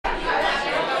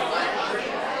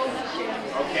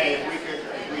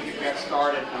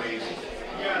started, please.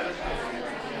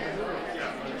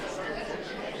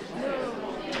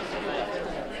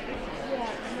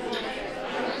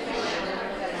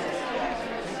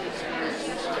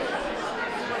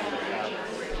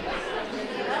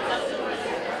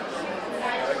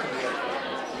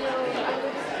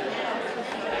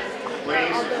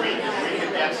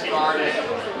 Started.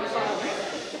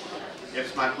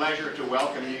 It's my pleasure to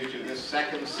welcome you to this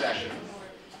second session,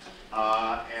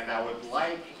 and I would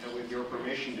like, with your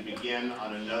permission, to begin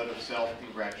on a note of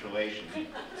self-congratulation,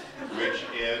 which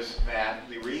is that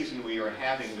the reason we are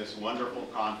having this wonderful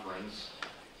conference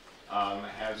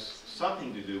has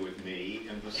something to do with me,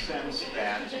 in the sense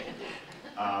that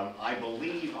I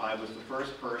believe I was the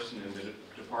first person in the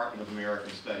Department of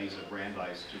American Studies at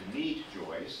Brandeis to meet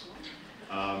Joyce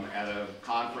at a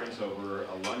conference over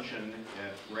a luncheon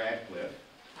at Radcliffe,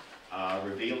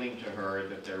 revealing to her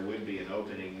that there would be an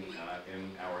opening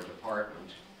in our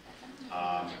department.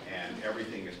 And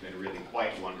everything has been really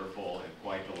quite wonderful and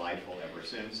quite delightful ever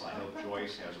since. I hope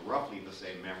Joyce has roughly the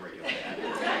same memory of that.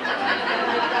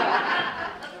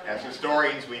 As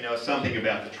historians, we know something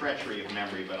about the treachery of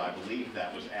memory, but I believe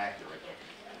that was accurate.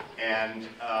 And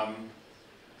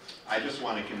I just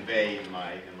want to convey in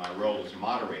my role as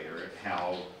moderator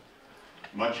how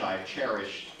much I've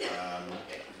cherished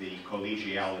the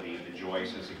collegiality that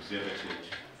Joyce has exhibited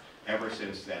ever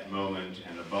since that moment,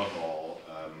 and above all,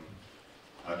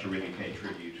 to really pay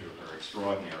tribute to her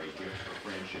extraordinary gift for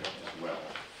friendship as well.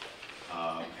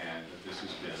 And this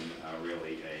has been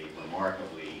really a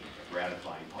remarkably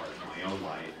gratifying part of my own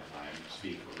life, and I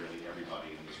speak for really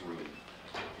everybody in this room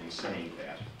in saying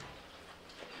that.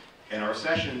 And our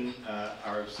session,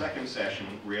 our second session,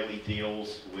 really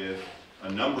deals with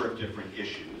a number of different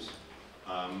issues.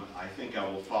 I think I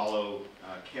will follow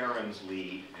Karen's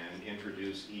lead and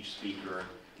introduce each speaker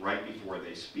right before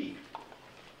they speak.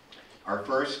 Our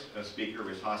first speaker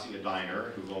is Hasia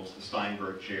Diner, who holds the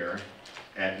Steinberg Chair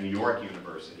at New York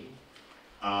University,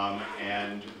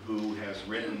 and who has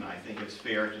written, I think it's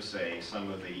fair to say,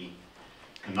 some of the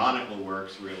canonical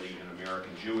works really in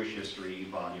American Jewish history,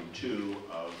 Volume 2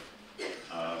 of the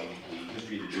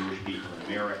History of the Jewish People in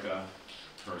America,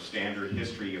 her standard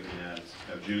history of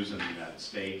Jews in the United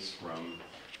States from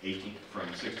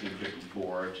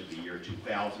 1654 to the year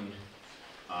 2000.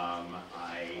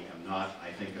 I am not,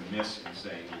 I think, amiss in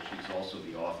saying that she's also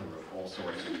the author of all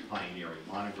sorts of pioneering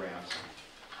monographs,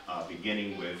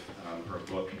 beginning with her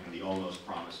book, The Almost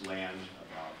Promised Land,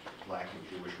 about Black and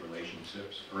Jewish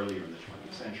relationships earlier in the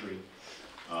 20th century,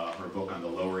 her book on the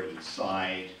Lower East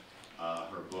Side,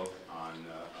 her book on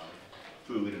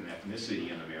food and ethnicity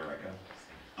in America,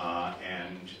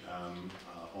 and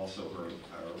also her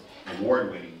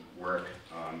award-winning work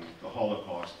on the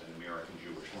Holocaust and American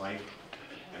Jewish life,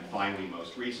 and finally,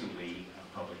 most recently,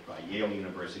 published by Yale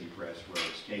University Press,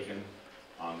 Roads Taken,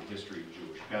 on the history of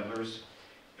Jewish peddlers.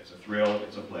 It's a thrill,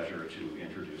 it's a pleasure to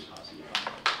introduce Hasia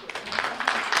Diner.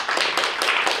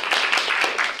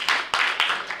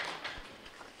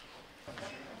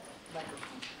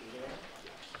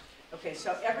 Okay,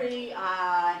 so every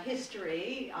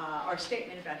history, or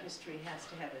statement about history has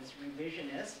to have its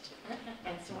revisionist.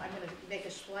 And so I'm going to make a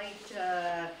slight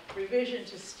revision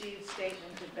to Steve's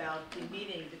statement about the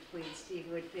meeting between Steve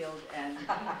Whitfield and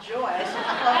Joyce. Well,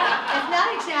 it's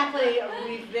not exactly a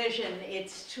revision,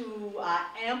 it's to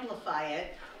amplify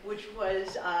it, which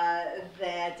was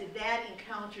that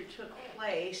encounter took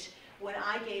place when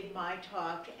I gave my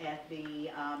talk at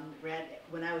the,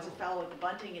 when I was a fellow at the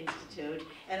Bunting Institute,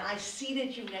 and I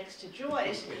seated you next to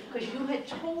Joyce, because you had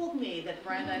told me that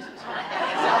Brandeis was going to have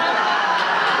a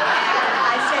and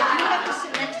I said, you have to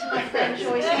sit next to my friend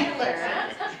Joyce Hitler.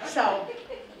 So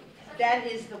that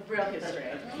is the real history.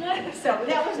 So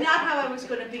that was not how I was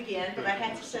going to begin, but I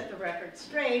had to set the record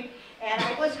straight. And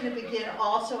I was going to begin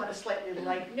also on a slightly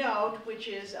light note, which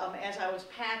is as I was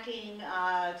packing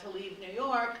to leave New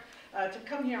York, to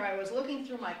come here, I was looking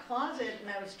through my closet and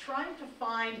I was trying to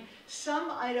find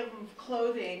some item of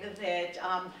clothing that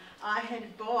I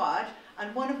had bought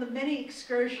on one of the many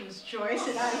excursions Joyce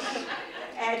and I took.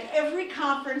 At every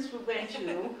conference we went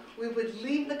to, we would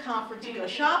leave the conference to go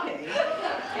shopping,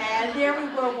 and there we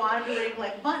were wandering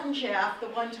like mutton chaff, the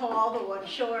one tall, the one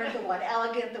short, the one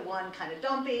elegant, the one kind of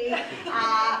dumpy,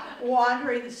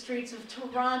 wandering the streets of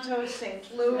Toronto,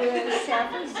 St. Louis, San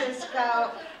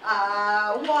Francisco,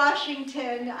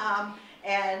 Washington,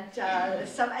 and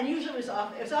usually it was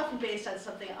often based on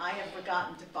something I had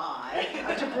forgotten to buy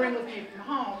to bring with me from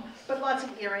home, but lots of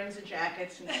earrings and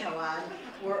jackets and so on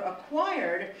were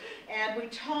acquired, and we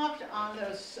talked on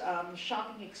those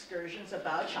shopping excursions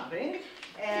about shopping,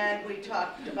 and we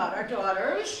talked about our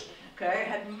daughters, Okay,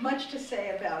 had much to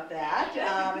say about that,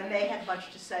 and they had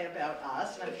much to say about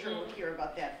us, and I'm sure we'll hear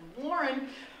about that from Lauren.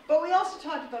 But we also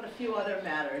talked about a few other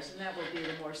matters, and that will be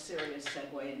the more serious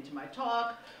segue into my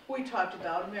talk. We talked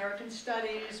about American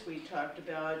studies, we talked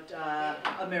about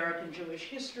American Jewish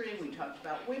history, we talked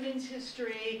about women's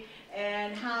history,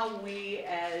 and how we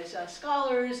as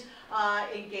scholars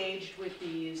engaged with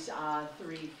these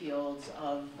three fields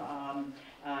of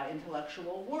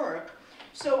intellectual work.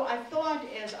 So I thought,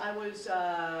 as I was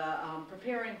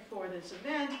preparing for this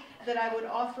event, that I would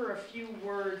offer a few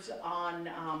words on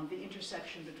the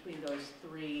intersection between those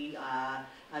three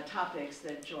topics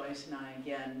that Joyce and I,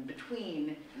 again,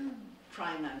 between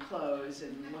trying on clothes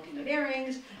and looking at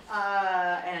earrings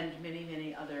and many,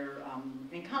 many other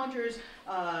encounters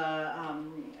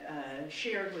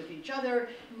shared with each other,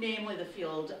 namely the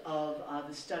field of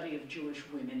the study of Jewish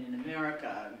women in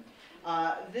America.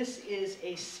 This is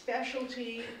a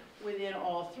specialty within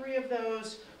all three of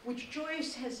those, which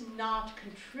Joyce has not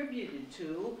contributed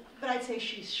to, but I'd say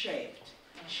she's shaped.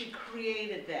 She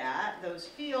created those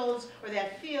fields, or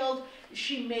that field.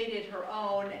 She made it her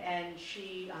own, and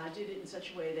she did it in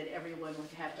such a way that everyone would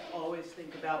have to always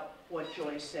think about what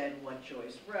Joyce said, what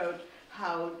Joyce wrote,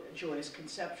 how Joyce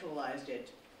conceptualized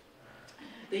it.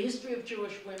 The history of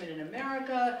Jewish women in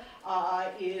America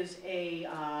is a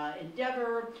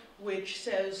endeavor which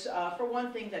says, for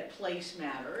one thing, that place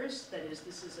matters. That is,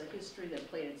 this is a history that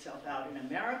played itself out in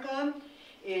America.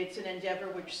 It's an endeavor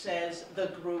which says the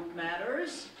group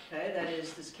matters. Okay? That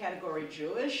is, this category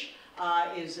Jewish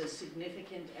is a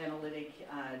significant analytic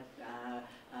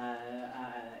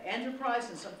enterprise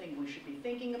and something we should be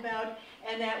thinking about,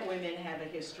 and that women have a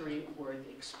history worth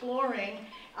exploring.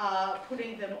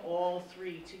 Putting them all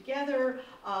three together,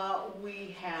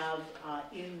 we have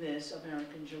in this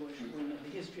American Jewish women,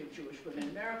 the history of Jewish women in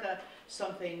America,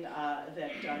 something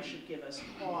that should give us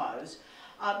pause.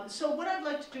 So what I'd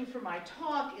like to do for my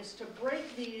talk is to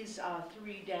break these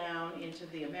three down into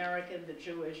the American, the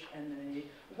Jewish, and the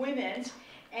women's,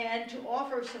 and to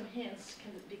offer some hints,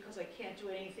 because I can't do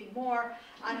anything more,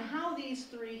 on how these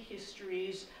three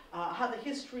histories, how the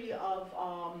history of,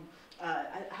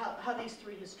 how these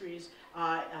three histories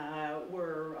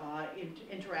were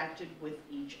interacted with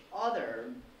each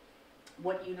other,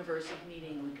 what universal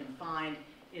meaning we can find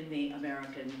in the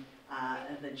American,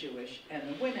 the Jewish, and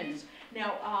the women's.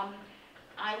 Now,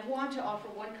 I want to offer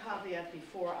one caveat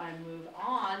before I move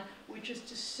on, which is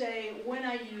to say, when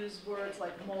I use words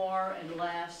like more and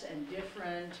less and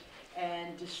different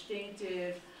and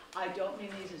distinctive, I don't mean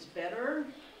these as better.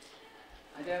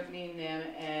 I don't mean them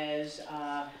as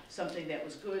something that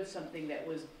was good, something that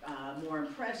was more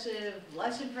impressive,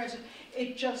 less impressive.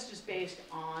 It just is based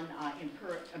on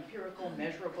empirical,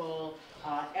 measurable,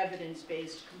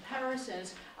 evidence-based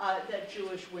comparisons that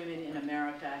Jewish women in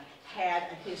America had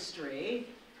a history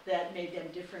that made them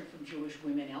different from Jewish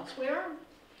women elsewhere,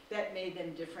 that made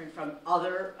them different from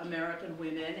other American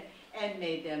women, and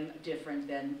made them different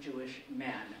than Jewish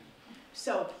men.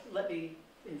 So let me,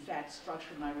 in fact,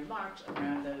 structure my remarks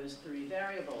around those three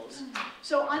variables.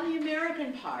 So on the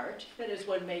American part, that is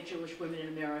what made Jewish women in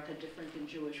America different than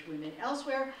Jewish women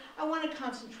elsewhere, I want to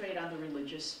concentrate on the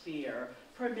religious sphere,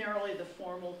 primarily the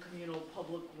formal, communal,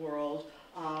 public world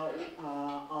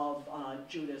of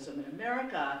Judaism in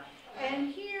America.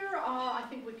 And here, I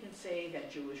think we can say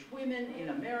that Jewish women in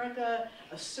America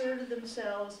asserted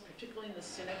themselves, particularly in the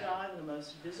synagogue, the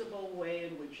most visible way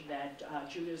in which that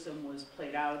Judaism was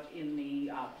played out in the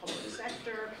public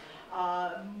sector,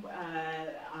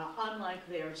 unlike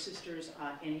their sisters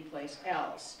anyplace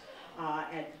else.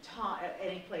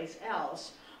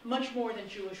 Much more than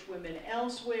Jewish women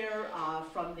elsewhere,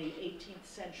 from the 18th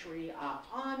century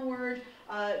onward,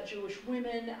 Jewish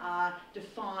women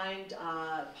defined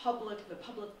the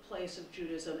public place of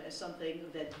Judaism as something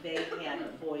that they had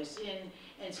a voice in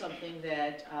and something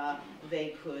that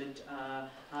they could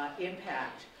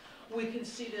impact. We can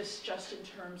see this just in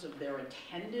terms of their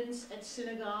attendance at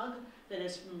synagogue. That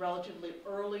is, from relatively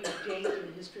early date in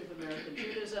the history of American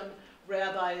Judaism,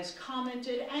 rabbis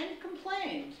commented and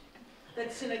complained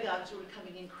that synagogues were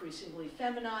becoming increasingly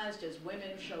feminized as women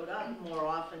showed up more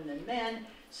often than men.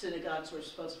 Synagogues were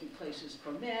supposed to be places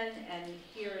for men, and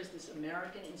here is this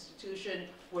American institution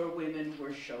where women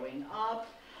were showing up.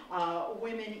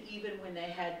 Women, even when they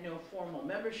had no formal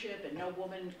membership, and no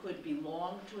woman could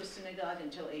belong to a synagogue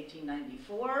until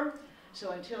 1894.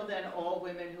 So until then, all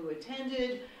women who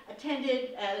attended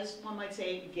as, one might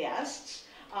say, guests.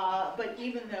 But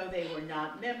even though they were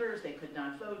not members, they could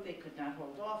not vote, they could not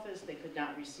hold office, they could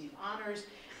not receive honors,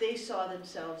 they saw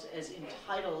themselves as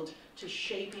entitled to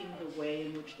shaping the way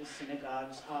in which the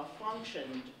synagogues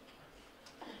functioned.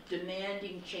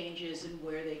 demanding changes in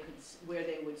where they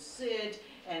would sit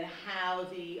and how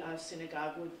the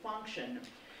synagogue would function.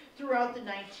 Throughout the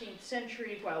 19th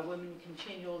century, while women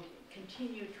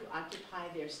continued to occupy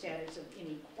their status of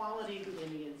inequality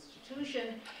within the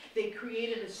institution, they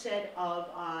created a set of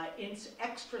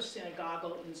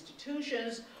extra-synagogal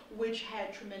institutions which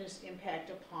had tremendous impact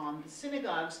upon the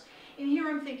synagogues. And here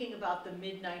I'm thinking about the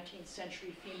mid-19th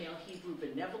century female Hebrew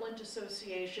benevolent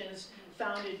associations,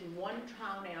 founded in one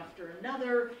town after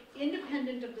another,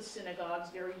 independent of the synagogues,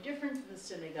 very different from the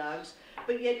synagogues,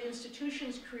 but yet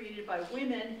institutions created by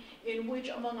women in which,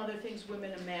 among other things,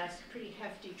 women amassed pretty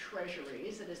hefty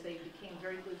treasuries, that is, they became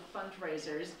very good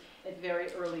fundraisers at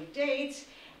very early dates.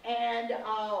 And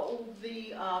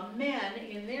the men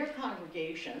in their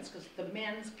congregations, because the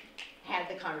men had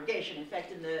the congregation. In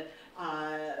fact, in the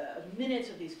minutes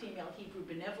of these female Hebrew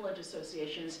benevolent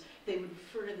associations, they would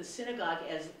refer to the synagogue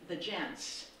as the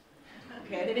gents.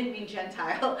 Okay, they didn't mean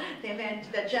Gentile, they meant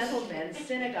the gentlemen's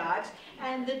synagogues.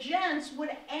 And the gents would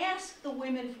ask the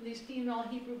women from these female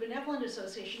Hebrew benevolent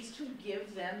associations to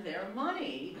give them their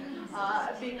money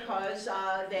because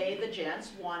they, the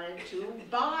gents, wanted to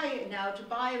buy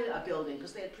a building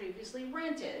because they had previously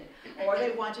rented, or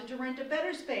they wanted to rent a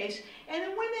better space. And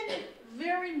the women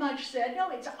very much said,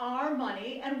 no, it's our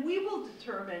money and we will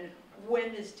determine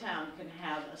when this town can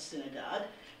have a synagogue,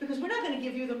 because we're not going to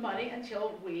give you the money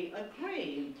until we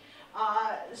agree.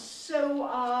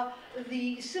 Similarly,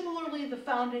 the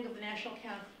founding of the National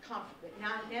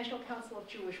Council of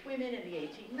Jewish Women in the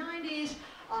 1890s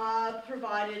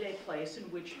provided a place in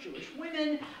which Jewish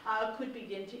women could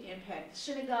begin to impact the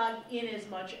synagogue, in as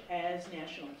much as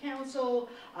National Council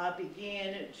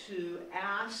began to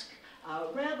ask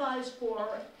rabbis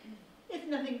for, if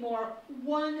nothing more,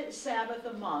 one Sabbath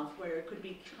a month, where it could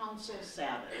be council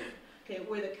Sabbath. Okay,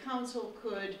 where the council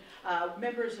could,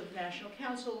 members of National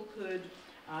Council could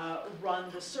run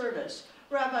the service.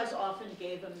 Rabbis often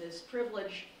gave them this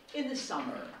privilege in the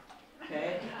summer,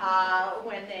 okay,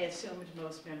 when they assumed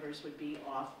most members would be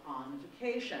off on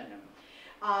vacation.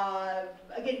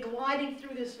 Again, gliding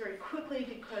through this very quickly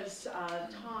because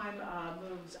time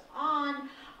moves on.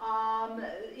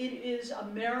 It is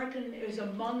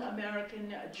among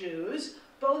American Jews,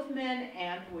 both men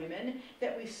and women,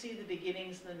 that we see the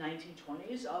beginnings in the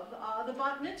 1920s of the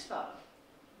bat mitzvah.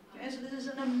 Okay, so this is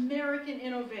an American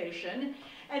innovation,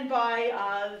 and by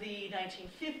the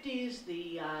 1950s,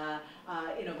 the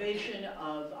innovation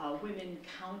of women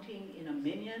counting in a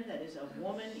minyan, that is, a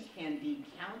woman can be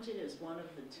counted as one of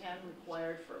the 10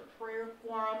 required for a prayer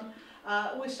quorum,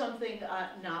 was something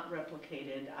not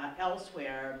replicated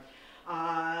elsewhere.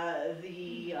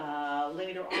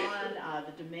 Later on,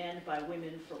 the demand by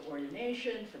women for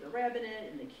ordination, for the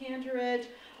rabbinate and the cantorate,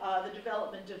 the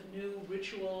development of new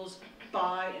rituals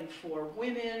by and for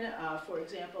women, for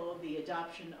example, the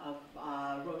adoption of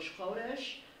Rosh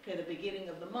Chodesh, okay, the beginning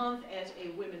of the month, as a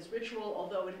women's ritual,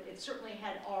 although it certainly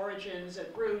had origins and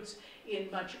roots in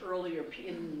much earlier,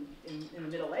 in the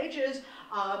Middle Ages.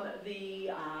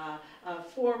 The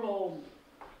formal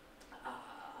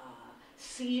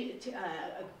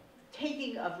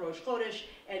taking of Rosh Chodesh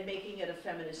and making it a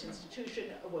feminist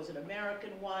institution was an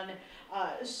American one.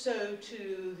 So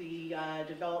too the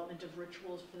development of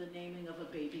rituals for the naming of a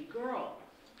baby girl.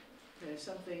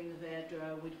 Something that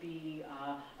would be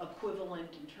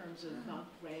equivalent in terms of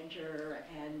grandeur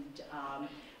and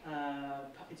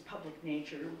its public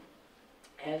nature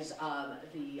as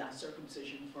the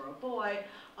circumcision for a boy.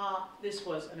 This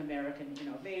was an American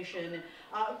innovation.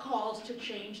 Calls to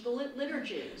change the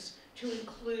liturgies to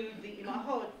include the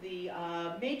imahot, the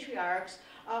matriarchs,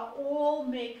 all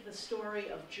make the story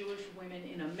of Jewish women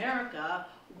in America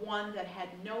one that had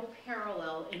no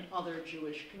parallel in other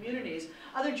Jewish communities.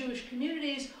 Other Jewish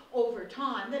communities over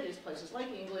time, that is places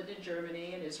like England and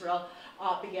Germany and Israel,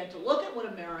 began to look at what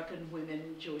American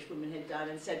women, Jewish women had done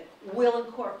and said, we'll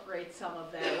incorporate some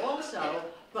of that also,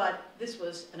 but this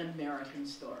was an American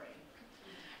story.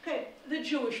 Okay, the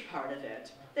Jewish part of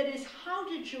it. That is, how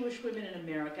did Jewish women in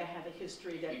America have a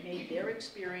history that made their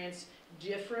experience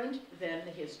different than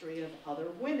the history of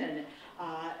other women?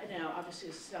 Now, obviously,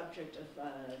 a subject of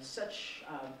such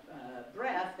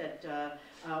breadth that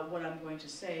what I'm going to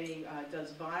say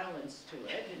does violence to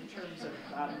it in terms of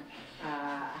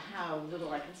how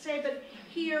little I can say. But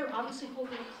here, obviously,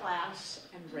 holding class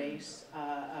and race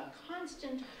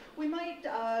constant, we might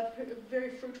very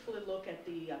fruitfully look at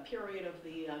the period of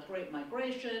the Great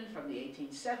Migration from the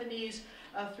 1870s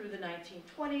through the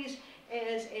 1920s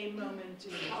as a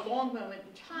long moment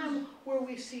in time where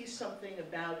we see something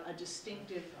about a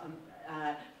distinctive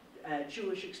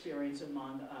Jewish experience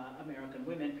among American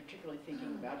women, particularly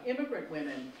thinking about immigrant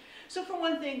women. So for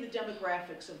one thing, the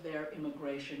demographics of their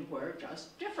immigration were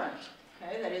just different.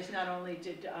 Okay? That is, not only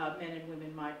did men and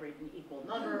women migrate in equal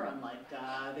number, unlike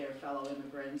their fellow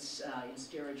immigrants in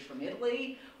steerage from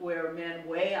Italy, where men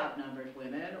way outnumbered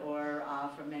women, or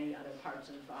from many other parts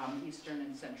of Eastern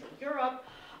and Central Europe,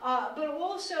 but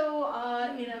also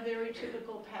in a very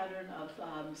typical pattern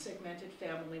of segmented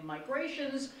family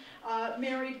migrations,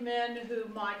 married men who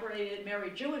migrated,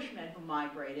 married Jewish men who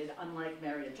migrated, unlike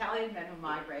married Italian men who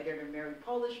migrated or married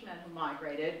Polish men who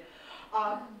migrated.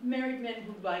 Married men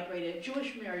who migrated,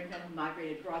 Jewish married men who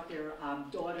migrated, brought their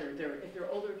daughter, if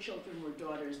their older children were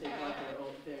daughters, they brought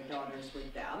their daughters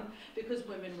with them, because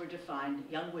women were defined,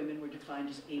 young women were defined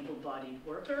as able-bodied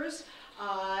workers,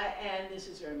 and this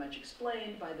is very much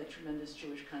explained by the tremendous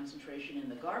Jewish concentration in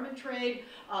the garment trade,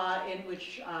 in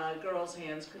which girls'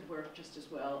 hands could work just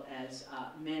as well as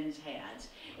men's hands.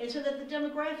 And so that the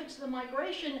demographics of the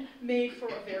migration made for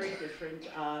a very different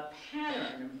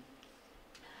pattern.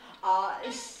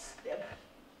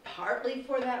 Partly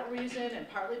for that reason, and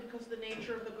partly because of the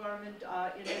nature of the garment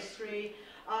industry,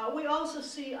 we also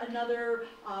see another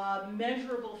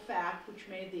measurable fact which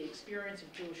made the experience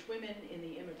of Jewish women in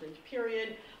the immigrant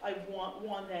period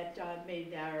one that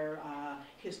made their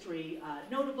history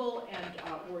notable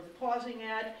and worth pausing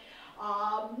at.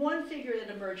 One figure that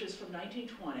emerges from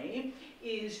 1920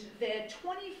 is that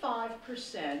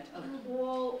 25% of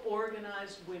all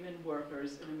organized women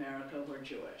workers in America were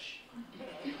Jewish.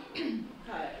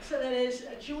 So that is,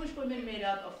 Jewish women made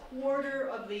up a quarter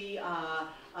of the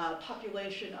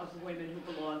population of women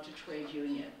who belonged to trade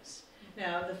unions.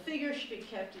 Now, the figure should be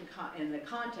kept in the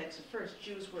context of, first,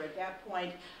 Jews were at that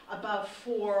point about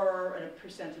 4%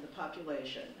 of the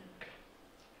population.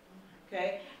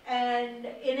 Okay? And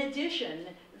in addition,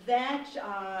 that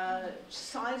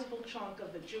sizable chunk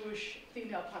of the Jewish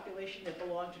female population that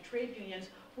belonged to trade unions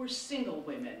were single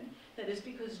women. That is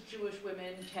because Jewish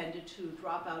women tended to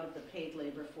drop out of the paid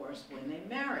labor force when they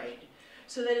married.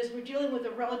 So that is, we're dealing with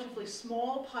a relatively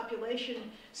small population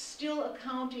still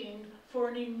accounting for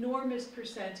an enormous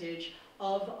percentage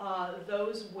of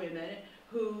those women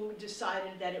who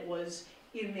decided that it was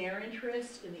in their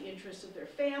interest, in the interest of their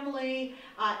family,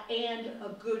 and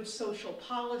a good social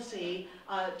policy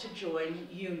to join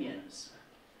unions.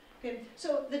 Okay,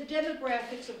 so the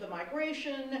demographics of the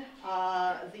migration,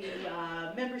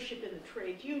 the membership in the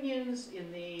trade unions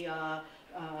in the up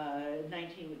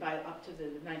to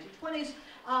the 1920s,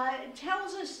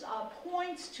 tells us,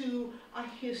 points to a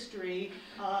history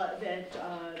that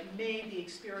made the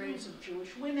experience of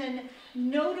Jewish women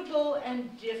notable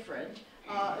and different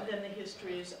than the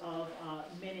histories of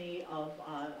many of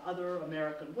other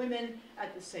American women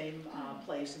at the same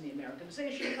place in the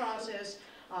Americanization process,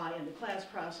 in the class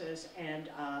process, and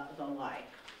the like.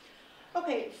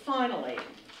 Okay, finally,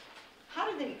 how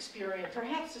did the experience,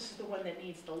 perhaps this is the one that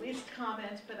needs the least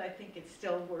comment, but I think it's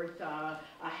still worth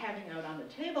having out on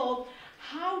the table.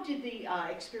 How did the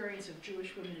experience of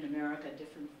Jewish women in America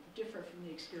differ from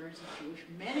the experience of Jewish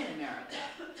men in America?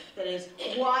 That is,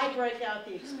 why break out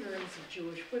the experience of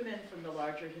Jewish women from the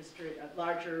larger history,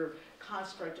 larger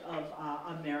construct of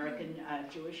American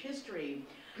Jewish history?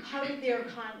 How did their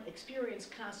experience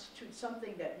constitute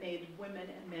something that made women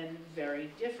and men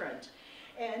very different?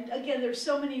 And again, there's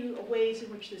so many ways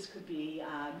in which this could be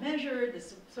measured,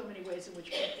 there's so many ways in which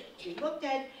it could be looked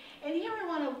at. And here I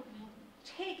want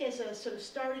to take as a sort of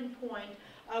starting point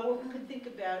what we could think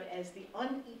about as the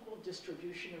unequal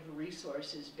distribution of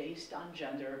resources based on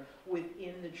gender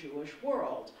within the Jewish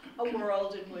world, a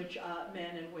world in which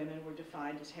men and women were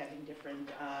defined as having different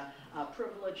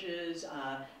privileges,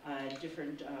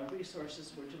 different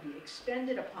resources were to be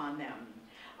expended upon them.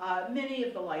 Many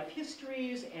of the life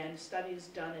histories and studies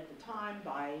done at the time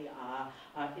by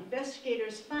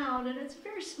investigators found, and it's a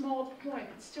very small point,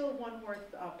 but still one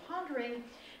worth pondering,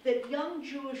 that young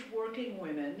Jewish working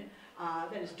women,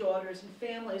 that is daughters and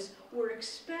families, were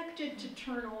expected to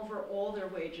turn over all their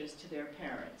wages to their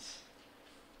parents.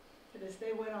 That is,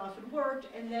 they went off and worked,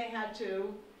 and they had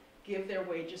to give their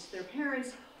wages to their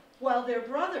parents, while their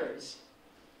brothers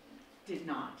did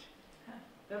not.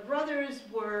 The brothers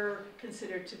were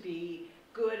considered to be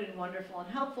good and wonderful and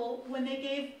helpful when they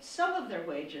gave some of their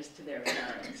wages to their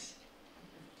parents.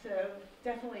 So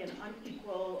definitely an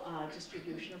unequal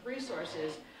distribution of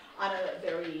resources on a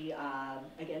very,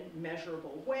 again,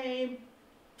 measurable way,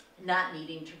 not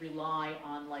needing to rely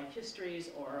on life histories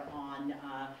or on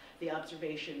the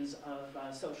observations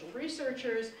of social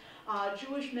researchers.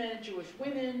 Jewish men, Jewish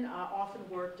women often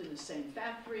worked in the same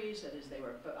factories, that is, they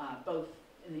were both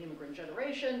in the immigrant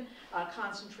generation,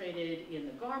 concentrated in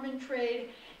the garment trade,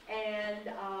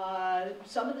 and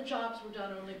some of the jobs were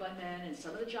done only by men, and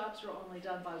some of the jobs were only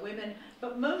done by women,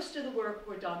 but most of the work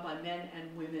were done by men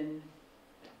and women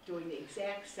doing the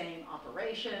exact same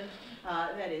operation.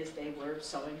 That is, they were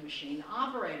sewing machine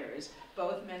operators.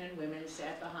 Both men and women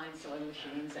sat behind sewing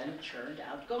machines and churned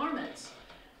out garments.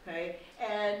 Okay,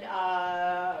 and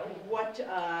what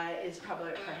is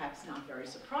probably perhaps not very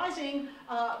surprising,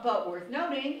 but worth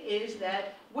noting, is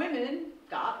that women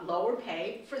got lower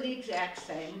pay for the exact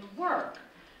same work.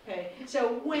 Okay,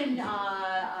 so when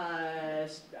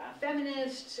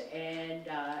feminists and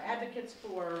advocates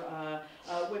for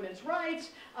women's rights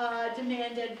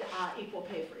demanded equal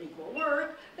pay for equal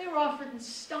work, they were often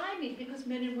stymied because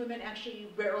men and women actually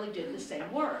rarely did the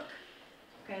same work.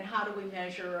 Okay, and how do we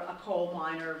measure a coal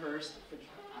miner versus, which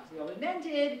only men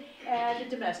did, and a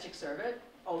domestic servant,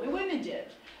 only women did.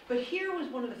 But here was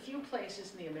one of the few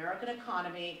places in the American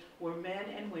economy where men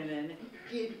and women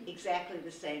did exactly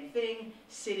the same thing,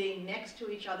 sitting next to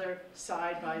each other,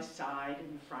 side by side,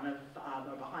 in front of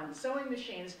or behind the sewing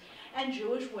machines, and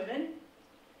Jewish women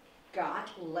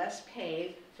got less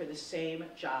paid for the same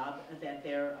job that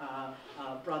their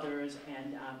brothers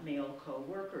and male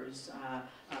co-workers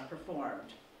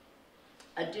performed.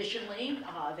 Additionally,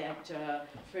 the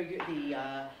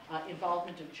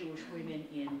involvement of Jewish women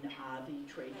in the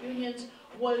trade unions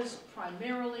was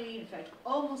primarily, in fact,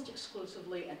 almost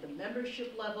exclusively at the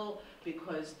membership level,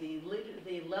 because the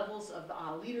levels of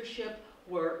leadership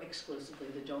were exclusively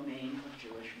the domain of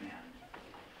Jewish men.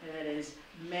 That is,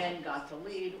 men got to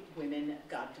lead, women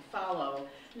got to follow.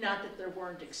 Not that there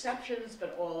weren't exceptions,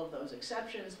 but all of those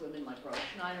exceptions, women like Rose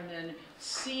Schneiderman,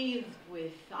 seethed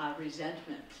with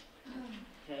resentment,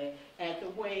 okay, at the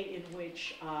way in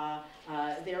which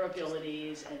their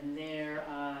abilities and their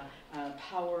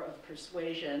power of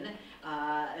persuasion,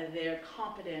 their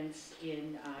competence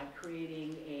in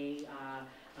creating a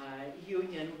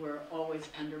union were always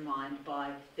undermined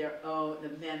by the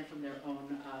men from their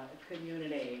own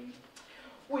community.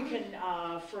 We can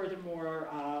furthermore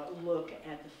look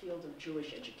at the field of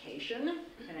Jewish education,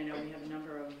 and I know we have a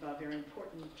number of very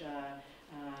important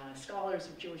scholars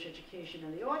of Jewish education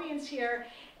in the audience here,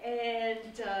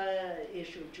 and the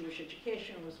issue of Jewish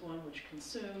education was one which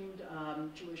consumed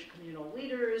Jewish communal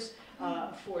leaders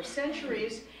for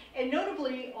centuries, and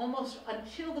notably, almost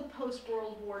until the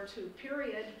post-World War II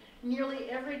period, nearly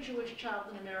every Jewish child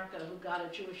in America who got a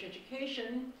Jewish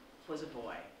education was a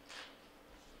boy.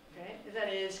 Okay?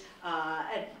 That is,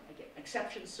 and again,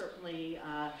 exceptions certainly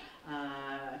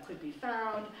could be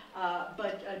found,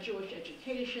 but Jewish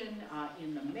education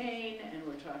in the main, and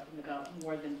we're talking about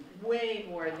way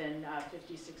more than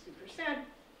 50, 60%,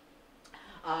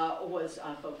 was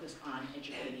focused on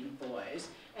educating boys,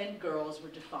 and girls were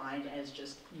defined as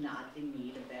just not in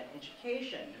need of that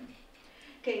education.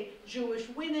 Okay, Jewish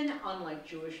women, unlike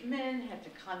Jewish men, had to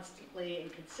constantly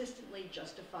and consistently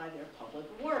justify their public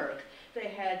work. They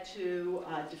had to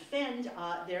defend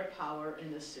their power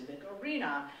in the civic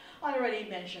arena. I already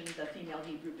mentioned the Female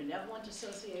Hebrew Benevolent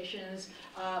Associations,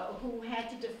 who had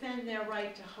to defend their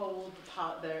right to hold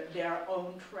their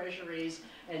own treasuries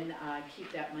and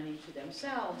keep that money to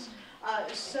themselves.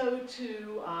 So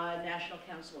too, National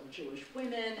Council of Jewish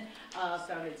Women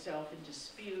found itself in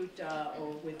dispute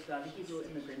with the Hebrew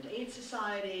Immigrant Aid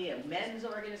Society, a men's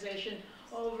organization,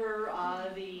 over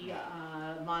the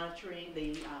monitoring,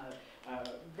 the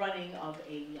running of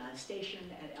a station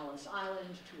at Ellis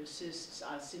Island to assist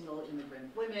single immigrant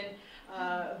women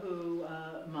who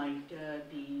might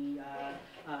be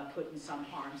put in some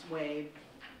harm's way,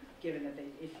 given that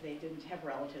if they didn't have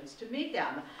relatives to meet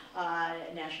them.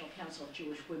 National Council of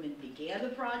Jewish Women began the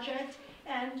project,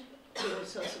 and it was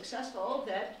so successful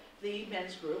that the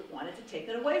men's group wanted to take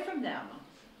it away from them,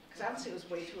 because obviously it was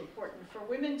way too important for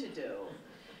women to do.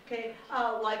 Okay.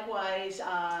 Likewise,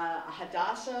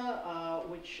 Hadassah,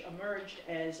 which emerged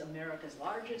as America's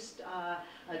largest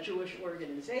Jewish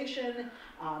organization,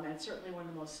 and certainly one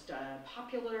of the most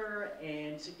popular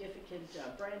and significant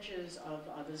branches of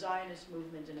the Zionist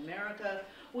movement in America,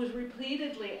 was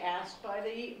repeatedly asked by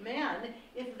the men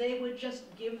if they would just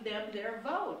give them their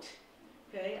vote,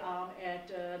 okay, at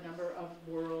a number of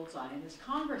World Zionist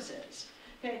Congresses.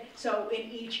 Okay, so in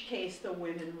each case the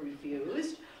women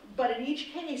refused, but in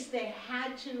each case they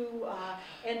had to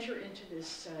enter into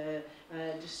this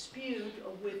dispute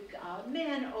with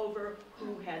men over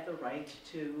who had the right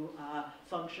to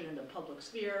function in the public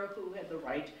sphere, who had the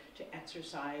right to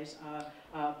exercise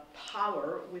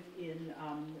power within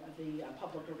the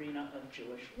public arena of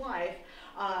Jewish life.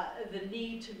 The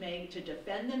need to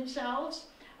defend themselves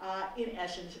in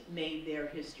essence, made their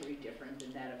history different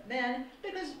than that of men,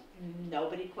 because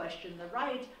nobody questioned the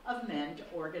right of men to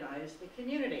organize the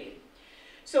community.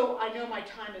 So I know my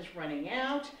time is running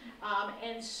out,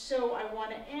 and so I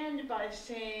want to end by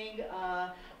saying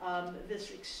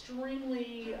this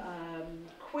extremely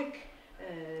quick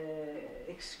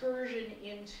excursion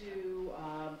into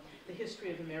the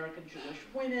history of American Jewish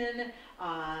women,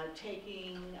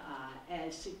 taking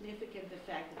as significant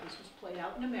the fact that this was played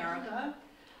out in America,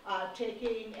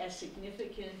 taking as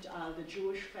significant the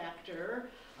Jewish factor,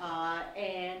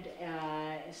 and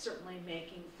certainly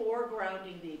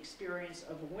foregrounding the experience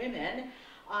of women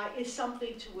is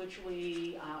something to which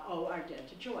we owe our debt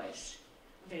to Joyce.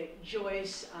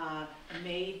 Joyce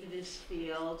made this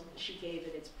field, she gave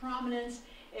it its prominence,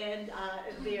 and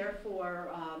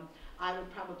therefore I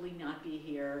would probably not be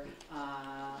here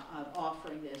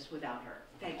offering this without her.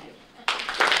 Thank you.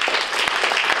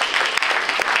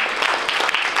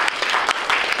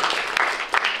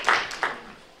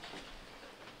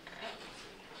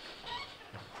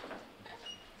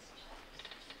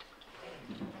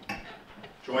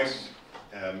 Joyce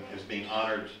is being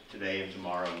honored today and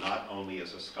tomorrow not only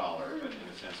as a scholar, but in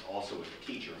a sense also as a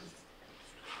teacher.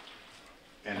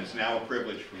 And it's now a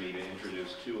privilege for me to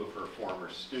introduce two of her former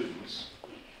students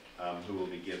who will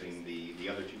be giving the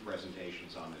other two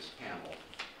presentations on this panel.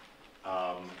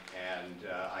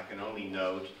 I can only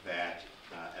note that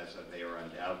as they are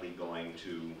undoubtedly going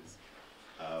to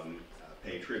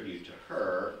pay tribute to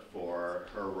her for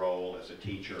her role as a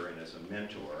teacher and as a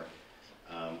mentor,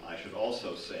 I should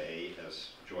also say, as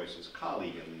Joyce's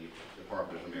colleague in the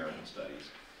Department of American Studies,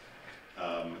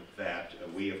 that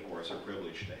we, of course, are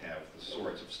privileged to have the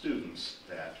sorts of students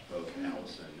that both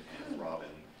Allison and Robin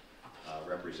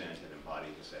represent and embody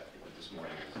this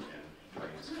morning and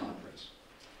during this conference.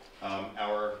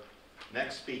 Our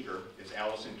next speaker is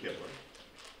Allison Kibler,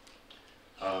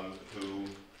 who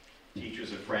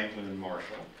teaches at Franklin and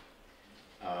Marshall,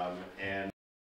 and